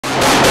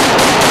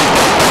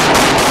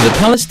The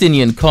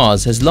Palestinian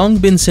cause has long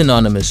been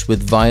synonymous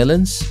with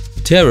violence,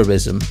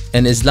 terrorism,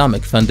 and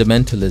Islamic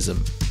fundamentalism.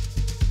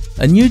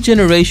 A new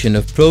generation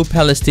of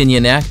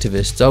pro-Palestinian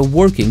activists are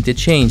working to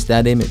change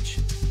that image.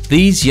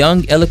 These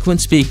young,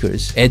 eloquent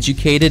speakers,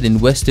 educated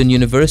in Western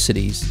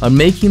universities, are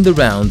making the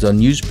rounds on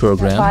news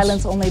programs.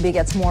 Violence only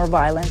begets more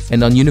violence.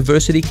 And on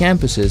university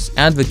campuses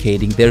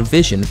advocating their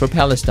vision for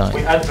Palestine.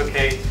 We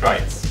advocate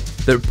rights.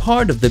 They're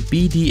part of the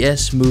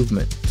BDS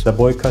movement. The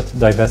Boycott,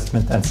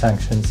 Divestment and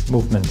Sanctions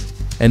movement.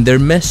 And their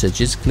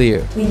message is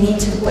clear. We need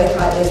to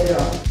boycott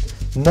Israel.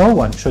 No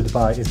one should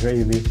buy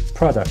Israeli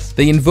products.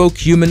 They invoke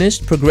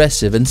humanist,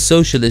 progressive and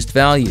socialist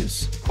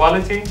values.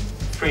 Equality,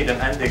 freedom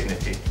and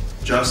dignity.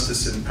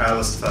 Justice in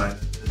Palestine.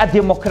 A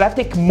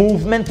democratic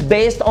movement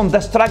based on the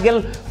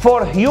struggle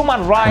for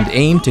human rights. And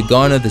aim to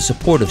garner the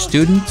support of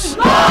students,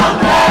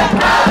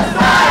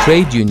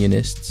 trade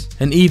unionists,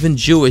 and even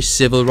Jewish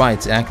civil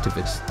rights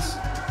activists.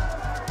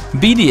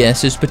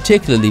 BDS is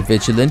particularly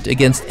vigilant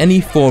against any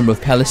form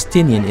of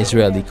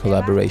Palestinian-Israeli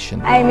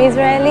collaboration. I'm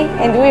Israeli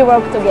and we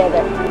work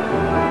together.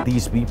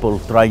 These people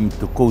trying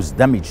to cause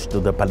damage to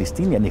the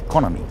Palestinian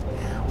economy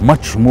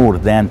much more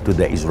than to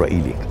the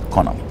Israeli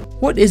economy.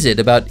 What is it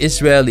about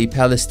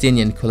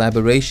Israeli-Palestinian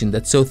collaboration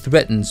that so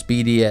threatens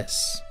BDS?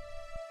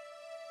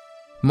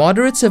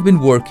 Moderates have been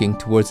working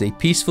towards a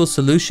peaceful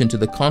solution to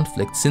the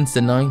conflict since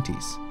the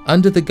 90s,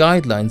 under the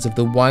guidelines of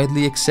the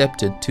widely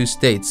accepted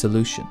two-state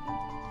solution.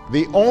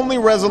 The only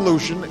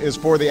resolution is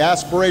for the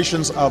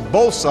aspirations of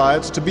both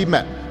sides to be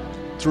met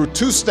through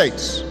two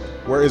states,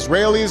 where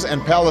Israelis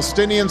and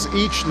Palestinians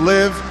each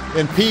live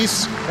in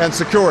peace and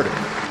security.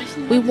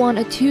 We want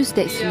a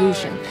two-state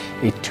solution.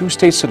 A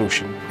two-state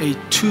solution. A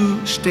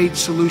two-state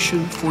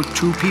solution for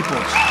two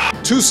peoples.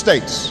 Two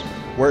states,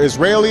 where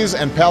Israelis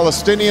and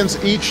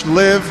Palestinians each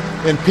live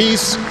in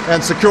peace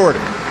and security.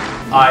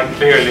 I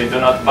clearly do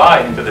not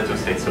buy into the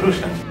two-state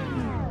solution.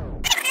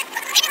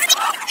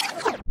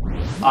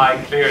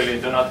 I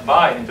clearly do not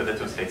buy into the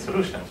two-state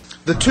solution.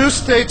 The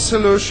two-state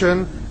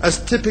solution,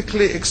 as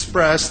typically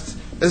expressed,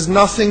 is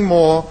nothing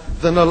more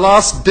than a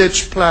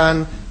last-ditch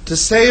plan to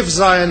save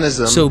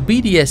Zionism. So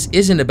BDS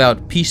isn't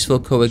about peaceful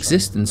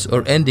coexistence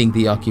or ending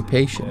the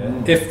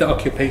occupation. If the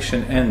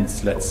occupation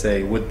ends, let's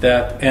say, would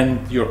that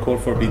end your call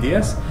for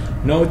BDS?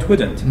 No, it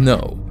wouldn't.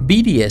 No.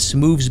 BDS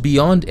moves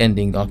beyond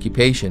ending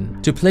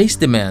occupation to place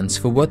demands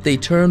for what they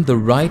term the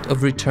right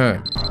of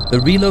return,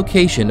 the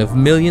relocation of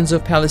millions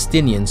of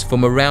Palestinians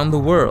from around the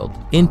world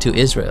into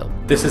Israel.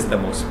 This is the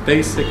most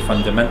basic,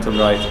 fundamental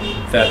right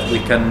that we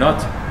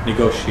cannot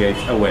negotiate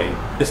away.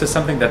 This is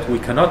something that we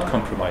cannot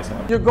compromise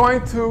on. You're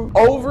going to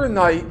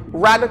overnight,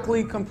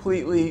 radically,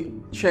 completely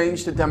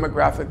change the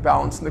demographic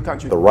balance in the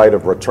country. The right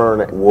of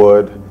return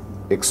would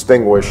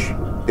extinguish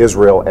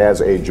Israel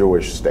as a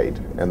Jewish state,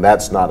 and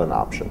that's not an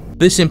option.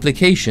 This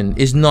implication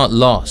is not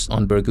lost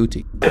on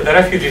Barghouti. If the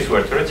refugees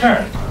were to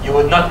return, you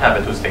would not have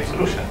a two-state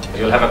solution.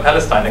 You'll have a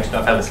Palestine next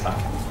to a Palestine,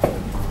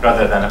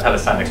 rather than a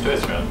Palestine next to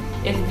Israel.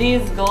 If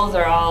these goals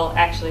are all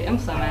actually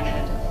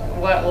implemented,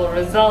 what will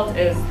result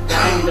is the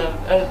end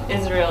of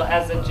Israel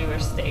as a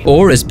Jewish state.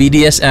 Or as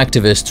BDS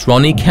activist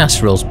Ronnie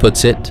Casseroles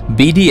puts it,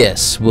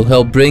 BDS will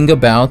help bring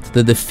about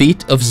the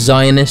defeat of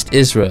Zionist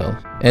Israel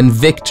and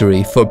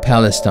victory for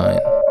Palestine.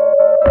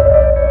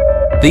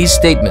 These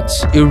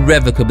statements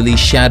irrevocably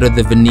shatter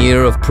the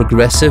veneer of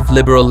progressive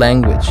liberal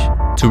language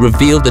to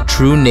reveal the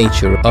true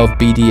nature of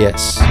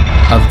BDS,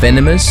 a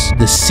venomous,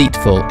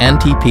 deceitful,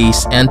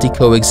 anti-peace,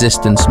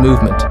 anti-coexistence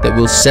movement that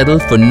will settle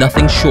for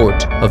nothing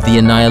short of the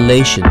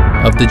annihilation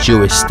of the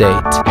Jewish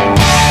state.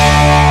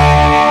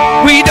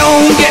 We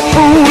don't get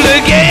fooled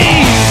again.